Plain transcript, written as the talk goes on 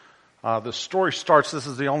The story starts, this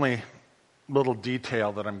is the only little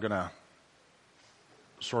detail that I'm going to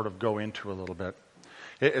sort of go into a little bit.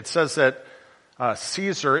 It says that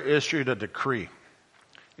Caesar issued a decree.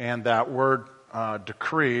 And that word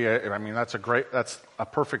decree, I mean, that's a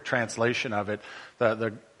perfect translation of it.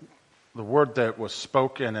 The word that was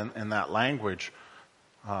spoken in that language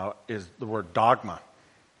is the word dogma.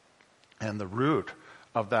 And the root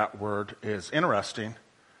of that word is interesting.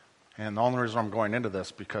 And the only reason I'm going into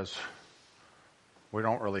this because we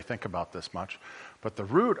don't really think about this much. But the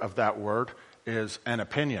root of that word is an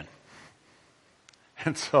opinion.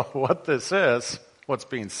 And so what this is, what's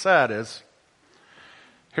being said is,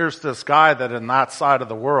 here's this guy that in that side of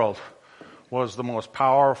the world was the most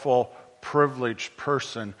powerful, privileged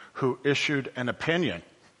person who issued an opinion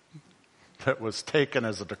that was taken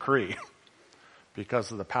as a decree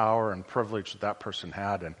because of the power and privilege that person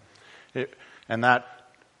had. And that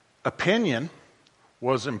opinion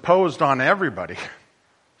was imposed on everybody.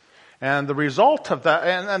 And the result of that,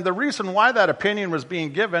 and the reason why that opinion was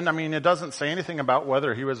being given, I mean, it doesn't say anything about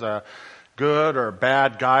whether he was a good or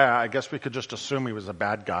bad guy. I guess we could just assume he was a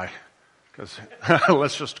bad guy, because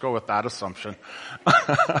let's just go with that assumption.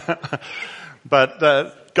 But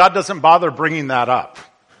God doesn't bother bringing that up.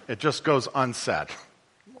 It just goes unsaid.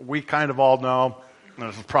 We kind of all know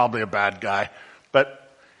this is probably a bad guy.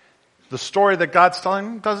 But the story that God's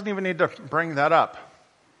telling doesn't even need to bring that up.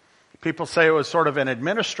 People say it was sort of an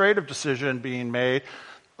administrative decision being made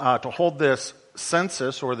to hold this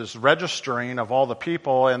census or this registering of all the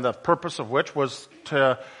people, and the purpose of which was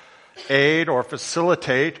to aid or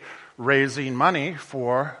facilitate raising money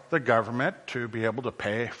for the government to be able to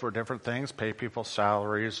pay for different things, pay people's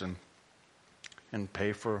salaries and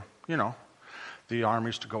pay for, the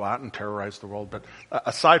armies to go out and terrorize the world. But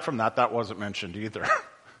aside from that, that wasn't mentioned either.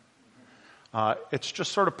 It's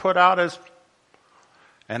just sort of put out as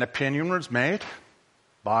an opinion was made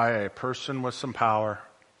by a person with some power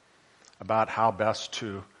about how best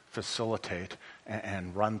to facilitate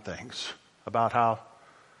and run things, about how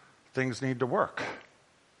things need to work.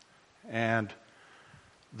 And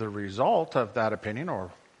the result of that opinion,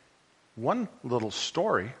 or one little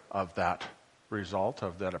story of that result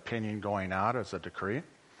of that opinion going out as a decree,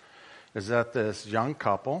 is that this young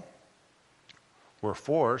couple were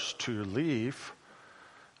forced to leave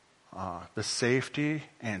the safety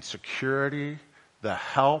and security, the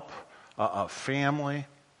help of family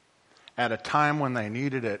at a time when they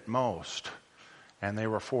needed it most. And they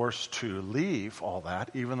were forced to leave all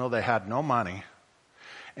that, even though they had no money,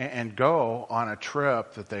 and go on a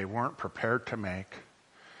trip that they weren't prepared to make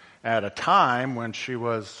at a time when she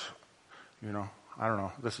was, I don't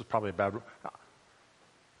know, this is probably a bad,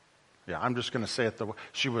 I'm just going to say it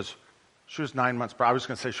she was 9 months, I was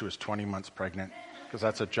going to say she was 20 months pregnant, because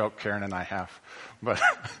that's a joke Karen and I have. But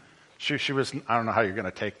she was, I don't know how you're going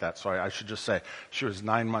to take that, so I should just say she was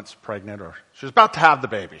 9 months pregnant, or she was about to have the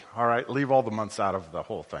baby, all right? Leave all the months out of the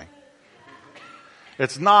whole thing.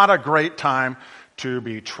 It's not a great time to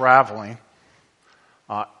be traveling.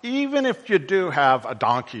 Even if you do have a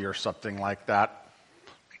donkey or something like that,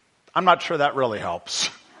 I'm not sure that really helps.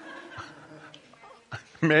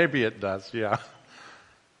 Maybe it does, yeah.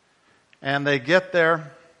 And they get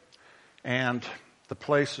there, and the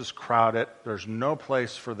place is crowded. There's no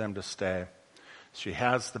place for them to stay. She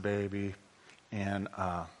has the baby in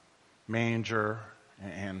a manger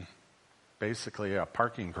and basically a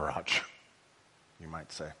parking garage, you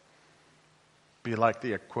might say. Be like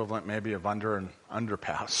the equivalent maybe of under an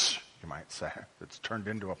underpass, you might say. It's turned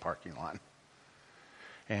into a parking lot.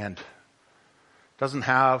 And doesn't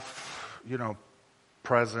have,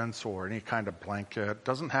 presents or any kind of blanket.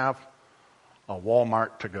 Doesn't have a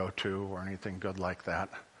Walmart to go to or anything good like that,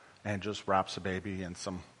 and just wraps a baby in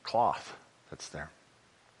some cloth that's there.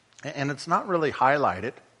 And it's not really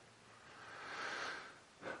highlighted,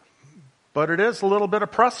 but it is a little bit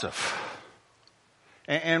oppressive.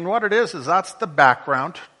 And what it is that's the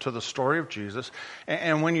background to the story of Jesus.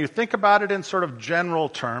 And when you think about it in sort of general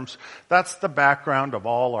terms, that's the background of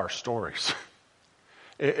all our stories.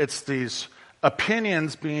 It's these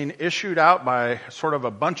opinions being issued out by sort of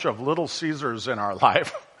a bunch of little Caesars in our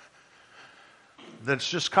life that's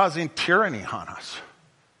just causing tyranny on us.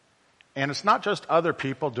 And it's not just other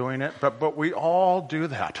people doing it, but we all do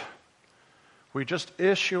that. We just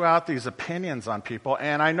issue out these opinions on people,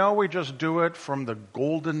 and I know we just do it from the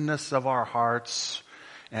goldenness of our hearts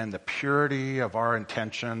and the purity of our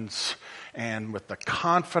intentions, and with the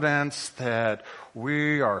confidence that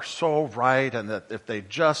we are so right, and that if they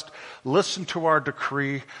just listen to our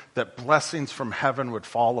decree, that blessings from heaven would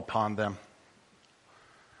fall upon them.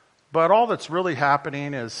 But all that's really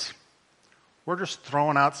happening is We're just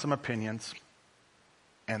throwing out some opinions,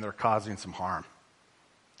 and they're causing some harm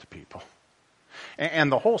to people.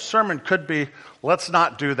 And the whole sermon could be, let's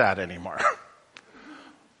not do that anymore.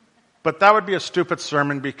 But that would be a stupid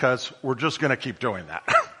sermon because we're just going to keep doing that.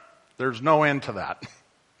 There's no end to that.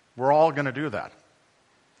 We're all going to do that.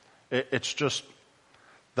 It's just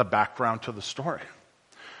the background to the story.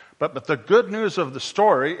 But the good news of the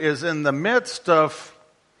story is in the midst of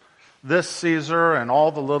this Caesar and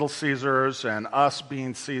all the little Caesars and us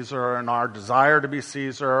being Caesar and our desire to be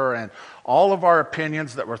Caesar and all of our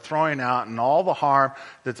opinions that we're throwing out and all the harm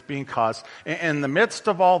that's being caused. In the midst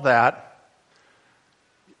of all that,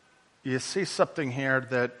 you see something here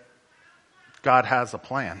that God has a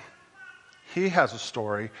plan. He has a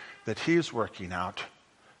story that he's working out,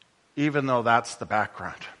 even though that's the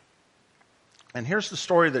background. And here's the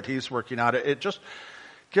story that he's working out. It just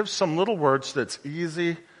gives some little words that's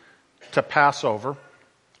easy to pass over.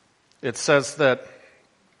 It says that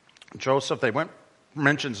Joseph,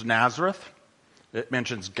 mentions Nazareth, it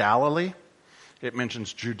mentions Galilee, it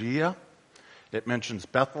mentions Judea, it mentions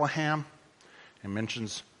Bethlehem, it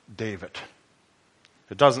mentions David.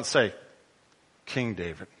 It doesn't say King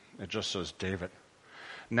David, it just says David.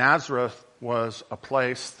 Nazareth was a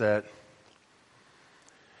place that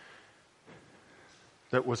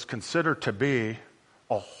was considered to be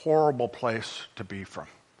a horrible place to be from.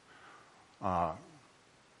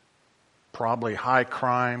 Probably high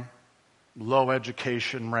crime, low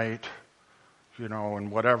education rate,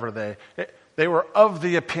 and whatever they were of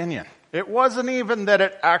the opinion. It wasn't even that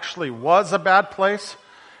it actually was a bad place.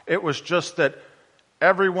 It was just that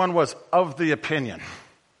everyone was of the opinion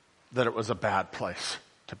that it was a bad place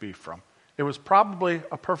to be from. It was probably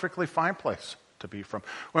a perfectly fine place to be from.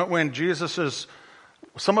 When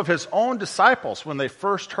some of his own disciples, when they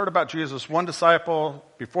first heard about Jesus, one disciple,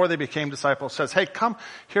 before they became disciples, says, hey, come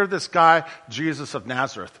hear this guy, Jesus of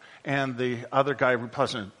Nazareth. And the other guy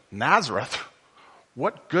replies, Nazareth?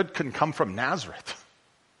 What good can come from Nazareth?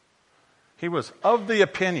 He was of the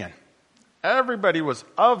opinion. Everybody was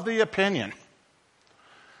of the opinion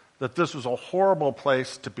that this was a horrible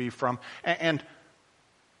place to be from. And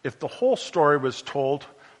if the whole story was told,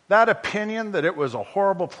 that opinion that it was a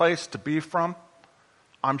horrible place to be from,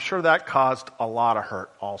 I'm sure that caused a lot of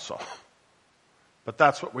hurt also. But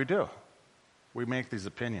that's what we do. We make these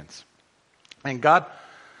opinions. And God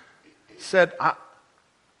said,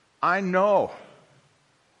 I know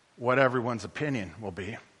what everyone's opinion will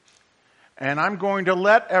be. And I'm going to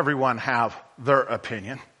let everyone have their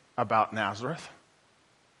opinion about Nazareth.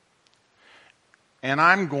 And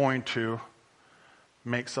I'm going to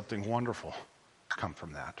make something wonderful come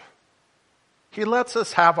from that. He lets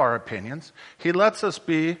us have our opinions. He lets us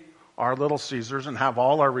be our little Caesars and have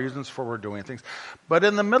all our reasons for we're doing things. But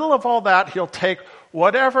in the middle of all that, he'll take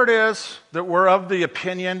whatever it is that we're of the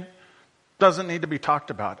opinion doesn't need to be talked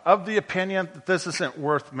about. Of the opinion that this isn't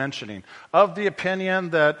worth mentioning. Of the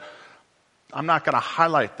opinion that I'm not going to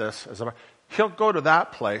highlight this. He'll go to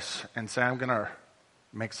that place and say, I'm going to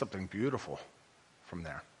make something beautiful from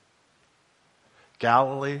there.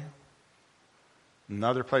 Galilee,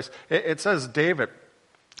 another place. It says David.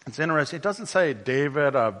 It's interesting. It doesn't say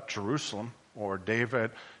David of Jerusalem or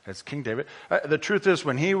David as King David. The truth is,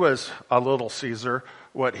 when he was a little Caesar,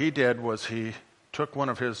 what he did was he took one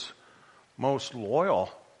of his most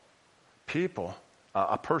loyal people,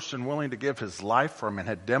 a person willing to give his life for him, and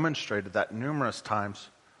had demonstrated that numerous times,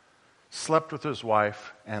 slept with his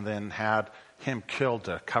wife, and then had him killed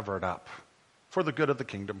to cover it up. For the good of the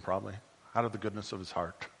kingdom, probably, out of the goodness of his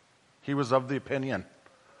heart. He was of the opinion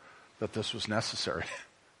that this was necessary.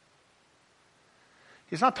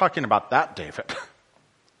 He's not talking about that David,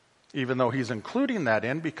 even though he's including that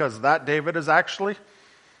in, because that David is actually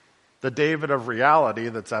the David of reality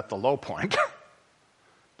that's at the low point.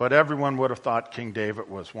 But everyone would have thought King David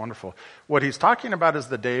was wonderful. What he's talking about is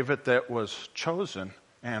the David that was chosen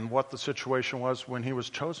and what the situation was when he was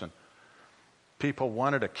chosen. People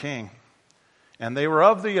wanted a king, and they were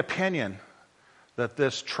of the opinion that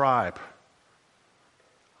this tribe,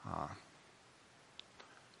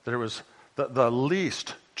 that it was the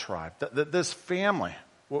least tribe, that this family,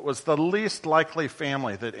 what was the least likely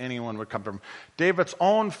family that anyone would come from. David's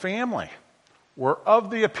own family were of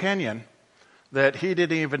the opinion that he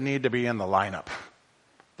didn't even need to be in the lineup.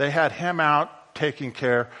 They had him out taking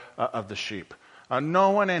care of the sheep.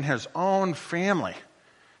 No one in his own family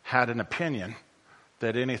had an opinion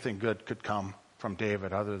that anything good could come from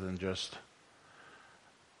David other than just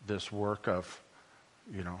this work of,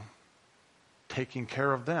 taking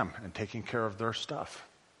care of them and taking care of their stuff.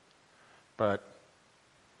 But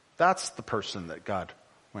that's the person that God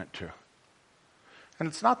went to. And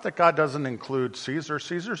it's not that God doesn't include Caesar.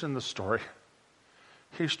 Caesar's in the story.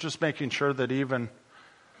 He's just making sure that even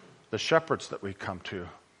the shepherds that we come to,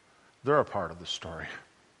 they're a part of the story.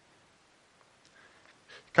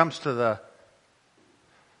 It comes to the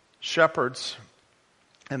shepherds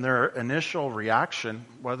and their initial reaction,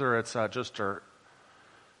 whether it's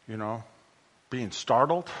being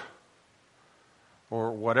startled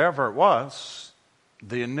or whatever it was,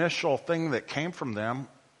 the initial thing that came from them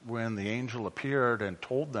when the angel appeared and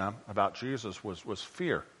told them about Jesus was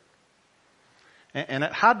fear. And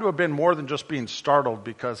it had to have been more than just being startled,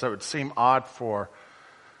 because it would seem odd for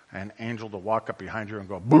an angel to walk up behind you and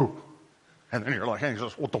go, boo. And then you're like, hey, he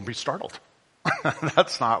says, well, don't be startled.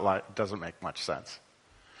 Doesn't make much sense.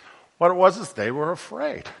 What it was is they were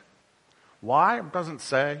afraid. Why? It doesn't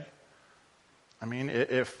say. I mean,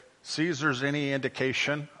 if Caesar's any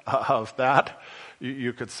indication of that,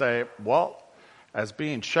 you could say, well, as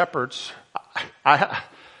being shepherds, I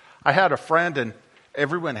had a friend and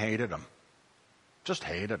everyone hated him. Just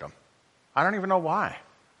hated him. I don't even know why.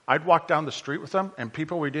 I'd walk down the street with them and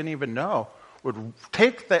people we didn't even know would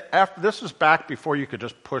take this was back before you could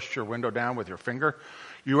just push your window down with your finger.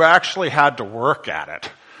 You actually had to work at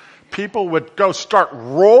it. People would go start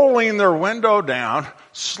rolling their window down,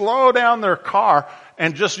 slow down their car,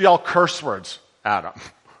 and just yell curse words at them.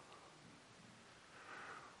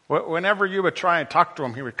 Whenever you would try and talk to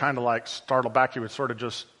him, he would kind of like startle back. He would sort of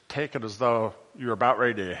just take it as though you were about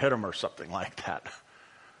ready to hit him or something like that.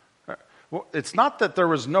 Well, it's not that there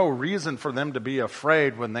was no reason for them to be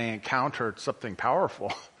afraid when they encountered something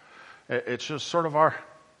powerful. It's just sort of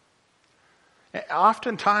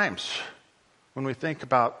oftentimes when we think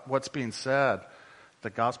about what's being said, the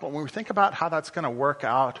gospel, when we think about how that's going to work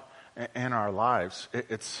out in our lives,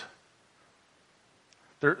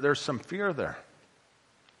 there's some fear there.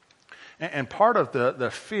 And part of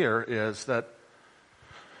the fear is that,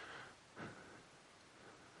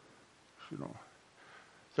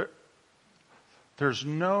 there's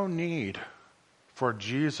no need for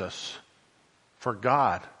Jesus, for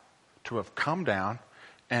God, to have come down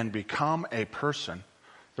and become a person.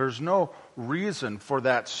 There's no reason for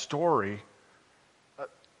that story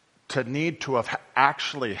to need to have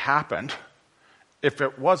actually happened if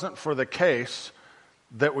it wasn't for the case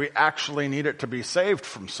that we actually need it to be saved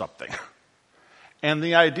from something. And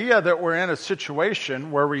the idea that we're in a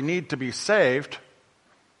situation where we need to be saved,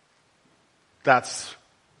 that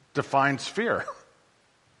defines fear.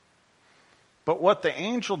 But what the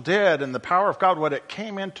angel did and the power of God, what it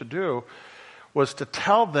came in to do, was to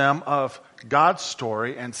tell them of God's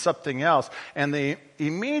story and something else. And the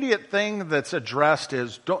immediate thing that's addressed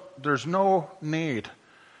is there's no need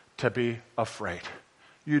to be afraid.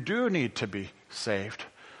 You do need to be saved.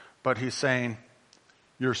 But he's saying,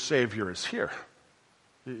 your Savior is here.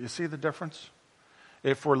 You see the difference?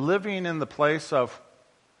 If we're living in the place of,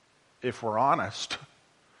 if we're honest,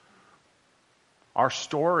 our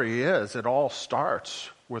story it all starts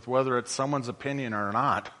with whether it's someone's opinion or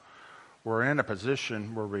not. We're in a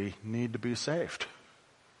position where we need to be saved.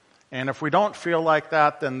 And if we don't feel like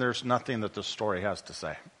that, then there's nothing that the story has to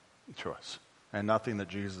say to us, and nothing that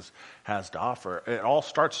Jesus has to offer. It all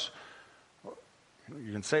starts,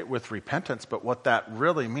 you can say it with repentance, but what that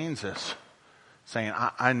really means is saying,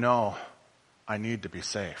 I know I need to be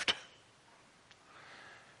saved.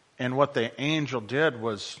 And what the angel did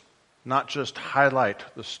was not just highlight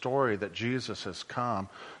the story that Jesus has come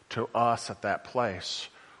to us at that place,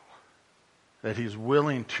 that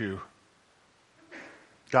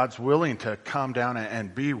God's willing to come down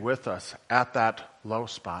and be with us at that low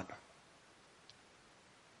spot.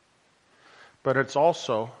 But it's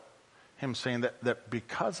also him saying that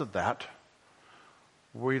because of that,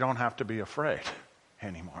 we don't have to be afraid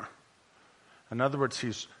anymore. In other words,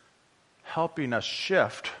 he's helping us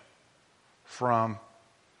shift from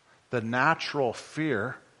the natural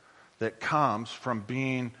fear that comes from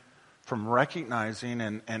recognizing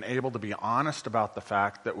and able to be honest about the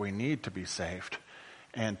fact that we need to be saved,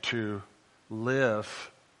 and to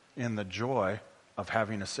live in the joy of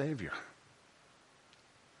having a Savior.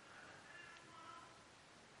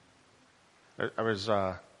 I was,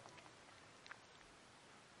 I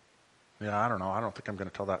don't know. I don't think I'm going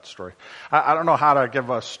to tell that story. I don't know how to give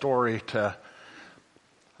a story to...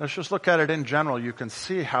 Let's just look at it in general. You can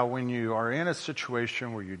see how when you are in a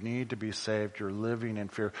situation where you need to be saved, you're living in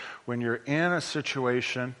fear. When you're in a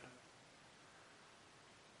situation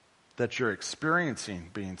that you're experiencing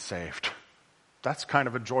being saved, that's kind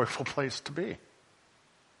of a joyful place to be.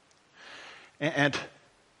 And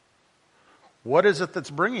what is it that's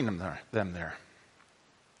bringing them there?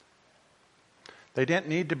 They didn't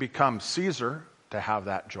need to become Caesar to have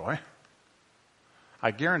that joy.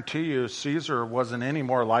 I guarantee you Caesar wasn't any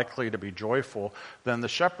more likely to be joyful than the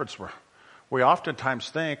shepherds were. We oftentimes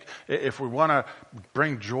think if we want to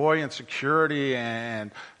bring joy and security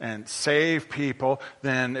and save people,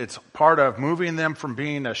 then it's part of moving them from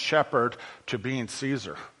being a shepherd to being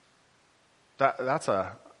Caesar.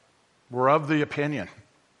 We're of the opinion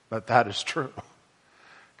that is true.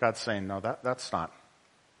 God's saying, no, that's not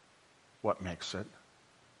what makes it.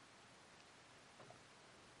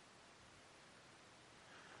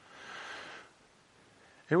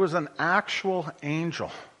 It was an actual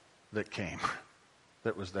angel that came,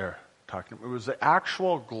 that was there talking. It was the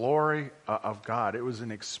actual glory of God. It was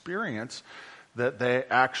an experience that they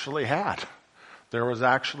actually had. There was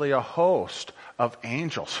actually a host of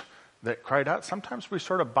angels that cried out. Sometimes we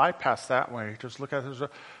sort of bypass that way. Just look at this.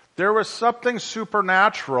 There was something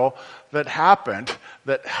supernatural that happened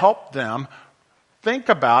that helped them think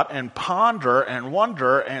about and ponder and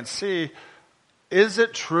wonder and see, is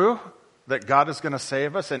it true that God is going to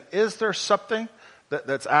save us? And is there something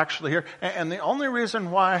that's actually here? And the only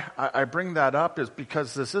reason why I bring that up is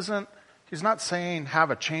because he's not saying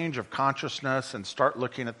have a change of consciousness and start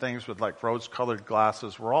looking at things with like rose-colored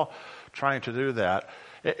glasses. We're all trying to do that.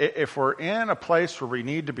 If we're in a place where we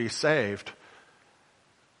need to be saved,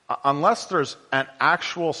 unless there's an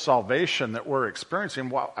actual salvation that we're experiencing,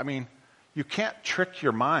 well, I mean, you can't trick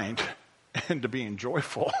your mind into being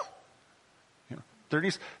joyful.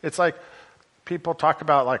 It's like people talk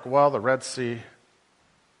about like, well, the Red Sea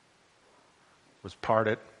was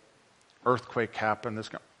parted, earthquake happened.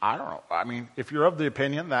 I don't know. I mean, if you're of the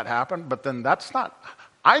opinion that happened, but then that's not.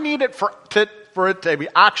 I need it for it to be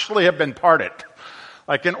actually have been parted.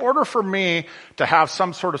 Like in order for me to have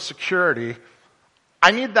some sort of security,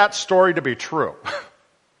 I need that story to be true,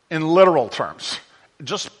 in literal terms.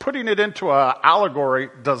 Just putting it into an allegory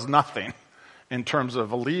does nothing in terms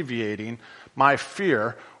of alleviating my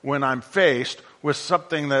fear when I'm faced with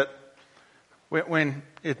something that, when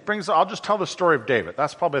it brings, I'll just tell the story of David.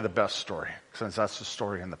 That's probably the best story, since that's the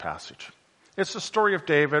story in the passage. It's the story of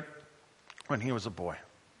David when he was a boy.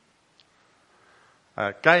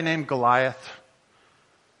 A guy named Goliath,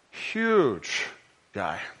 huge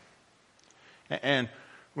guy. And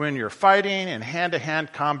when you're fighting in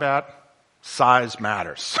hand-to-hand combat, size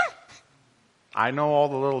matters. I know all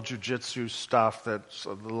the little jujitsu stuff that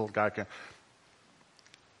the little guy can.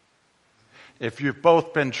 If you've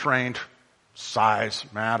both been trained, size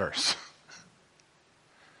matters.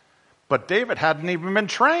 But David hadn't even been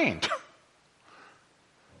trained.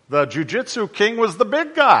 The jujitsu king was the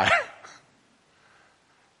big guy.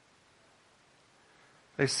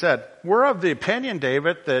 They said, we're of the opinion,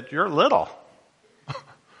 David, that you're little.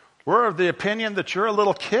 We're of the opinion that you're a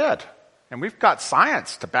little kid. And we've got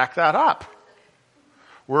science to back that up.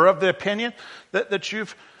 We're of the opinion that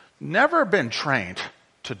you've never been trained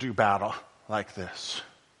to do battle like this.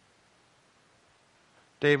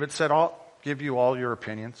 David said, I'll give you all your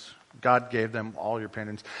opinions. God gave them all your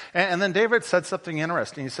opinions. And then David said something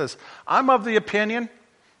interesting. He says, I'm of the opinion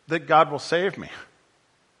that God will save me.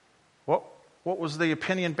 What was the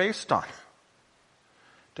opinion based on?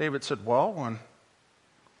 David said, well, when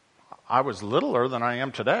I was littler than I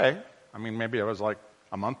am today, I mean, maybe I was like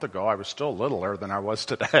a month ago, I was still littler than I was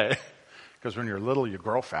today. Because when you're little, you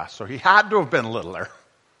grow fast. So he had to have been littler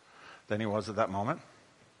than he was at that moment.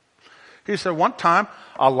 He said, one time,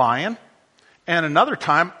 a lion, and another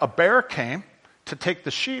time, a bear came to take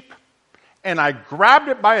the sheep, and I grabbed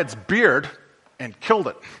it by its beard and killed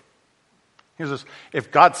it. He says,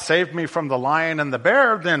 if God saved me from the lion and the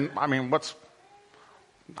bear, then, I mean,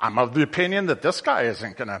 I'm of the opinion that this guy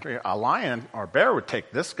isn't going to be, a lion or bear would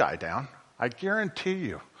take this guy down. I guarantee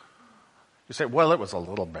you. You say, well, it was a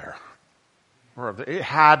little bear. It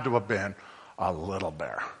had to have been a little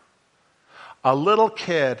bear. A little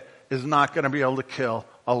kid is not going to be able to kill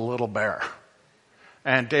a little bear.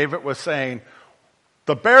 And David was saying,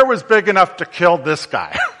 the bear was big enough to kill this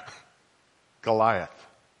guy, Goliath.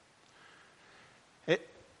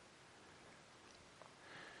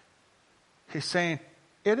 He's saying,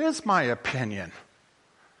 it is my opinion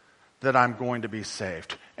that I'm going to be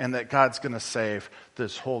saved and that God's going to save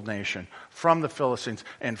this whole nation from the Philistines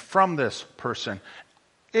and from this person.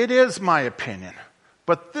 It is my opinion.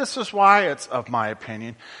 But this is why it's of my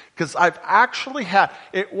opinion, because I've actually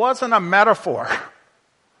it wasn't a metaphor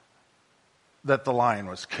that the lion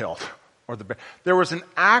was killed or the bear. There was an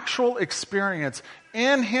actual experience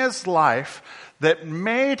in his life that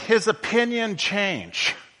made his opinion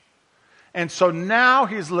change. And so now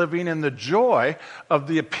he's living in the joy of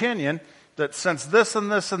the opinion that since this and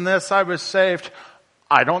this and this I was saved,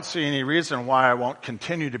 I don't see any reason why I won't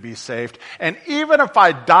continue to be saved. And even if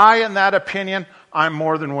I die in that opinion, I'm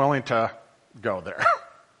more than willing to go there.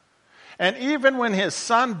 And even when his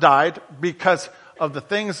son died because of the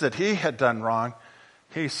things that he had done wrong,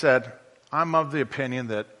 he said, I'm of the opinion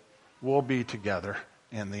that we'll be together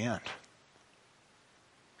in the end.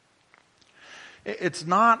 It's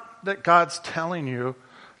not that God's telling you,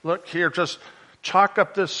 look here, just chalk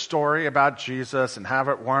up this story about Jesus and have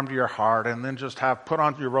it warm to your heart and then just put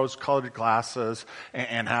on your rose-colored glasses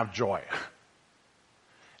and have joy.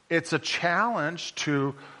 It's a challenge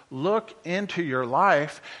to look into your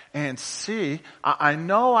life and see, I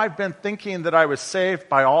know I've been thinking that I was saved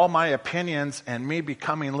by all my opinions and me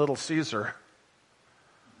becoming Little Caesar,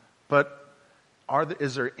 but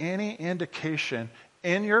is there any indication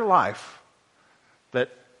in your life that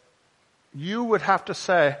you would have to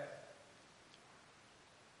say,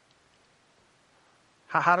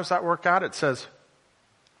 how does that work out? It says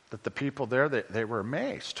that the people there, they were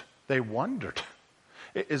amazed. They wondered.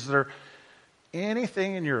 Is there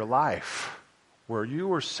anything in your life where you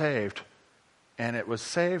were saved and it was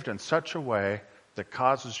saved in such a way that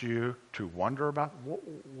causes you to wonder about,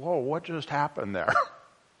 whoa, what just happened there?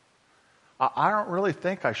 I don't really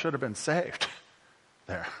think I should have been saved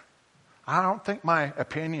there. I don't think my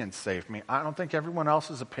opinion saved me. I don't think everyone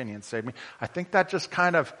else's opinion saved me. I think that just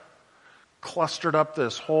kind of clustered up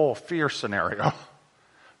this whole fear scenario.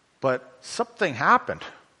 But something happened.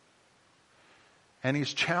 And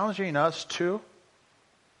he's challenging us to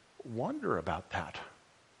wonder about that.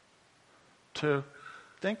 To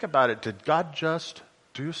think about it. Did God just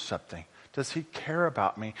do something? Does he care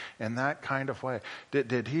about me in that kind of way?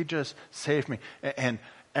 Did he just save me? And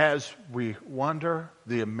as we wonder,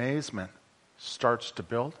 the amazement starts to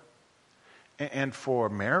build. And for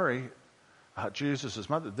Mary, Jesus'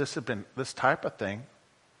 mother, this type of thing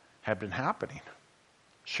had been happening.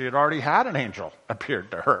 She had already had an angel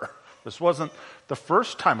appeared to her. This wasn't the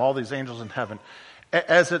first time all these angels in heaven.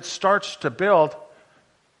 As it starts to build,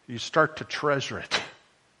 you start to treasure it.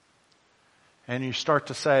 And you start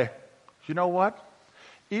to say, you know what?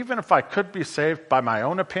 Even if I could be saved by my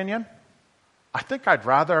own opinion, I think I'd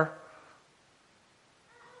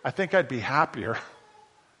be happier.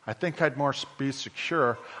 I think I'd more be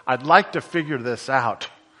secure. I'd like to figure this out.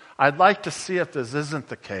 I'd like to see if this isn't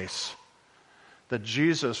the case. That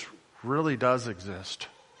Jesus really does exist.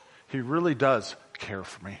 He really does care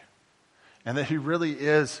for me. And that he really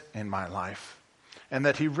is in my life. And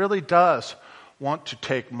that he really does want to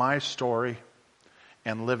take my story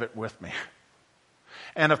and live it with me.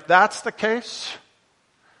 And if that's the case,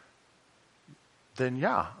 then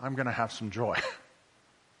yeah, I'm going to have some joy.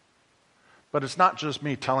 But it's not just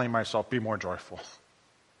me telling myself, be more joyful.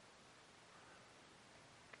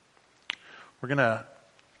 We're going to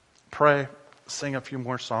pray, sing a few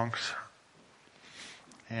more songs.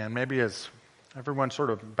 And maybe as everyone sort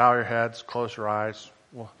of bow your heads, close your eyes,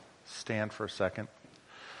 we'll stand for a second.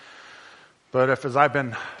 But if as I've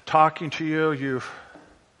been talking to you, you've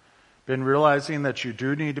been realizing that you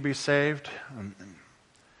do need to be saved,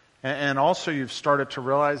 and also you've started to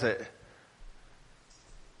realize that it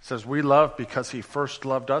says we love because he first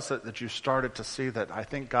loved us, that you started to see that I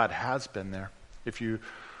think God has been there. If you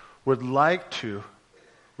would like to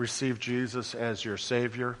receive Jesus as your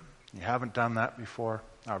Savior, you haven't done that before,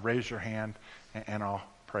 raise your hand and I'll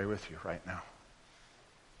pray with you right now.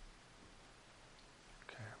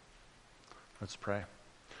 Okay, let's pray.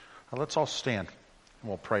 Let's all stand and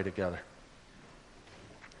we'll pray together.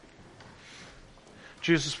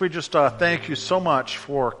 Jesus, we just thank you so much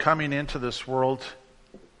for coming into this world.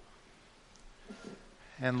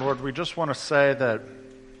 And Lord, we just want to say that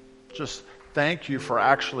just thank you for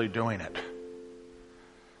actually doing it.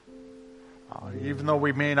 Even though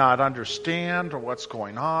we may not understand or what's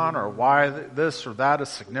going on or why this or that is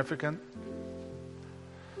significant,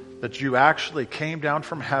 that you actually came down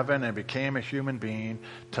from heaven and became a human being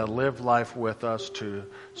to live life with us, to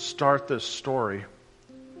start this story.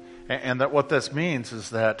 And that what this means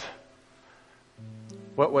is that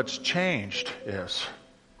what's changed is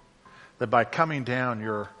that by coming down,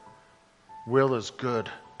 your will is good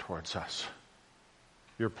towards us.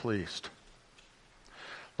 You're pleased.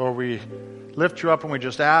 Lord, we lift you up and we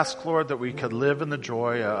just ask, Lord, that we could live in the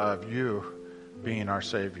joy of you being our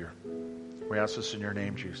Savior. We ask this in your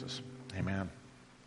name, Jesus. Amen.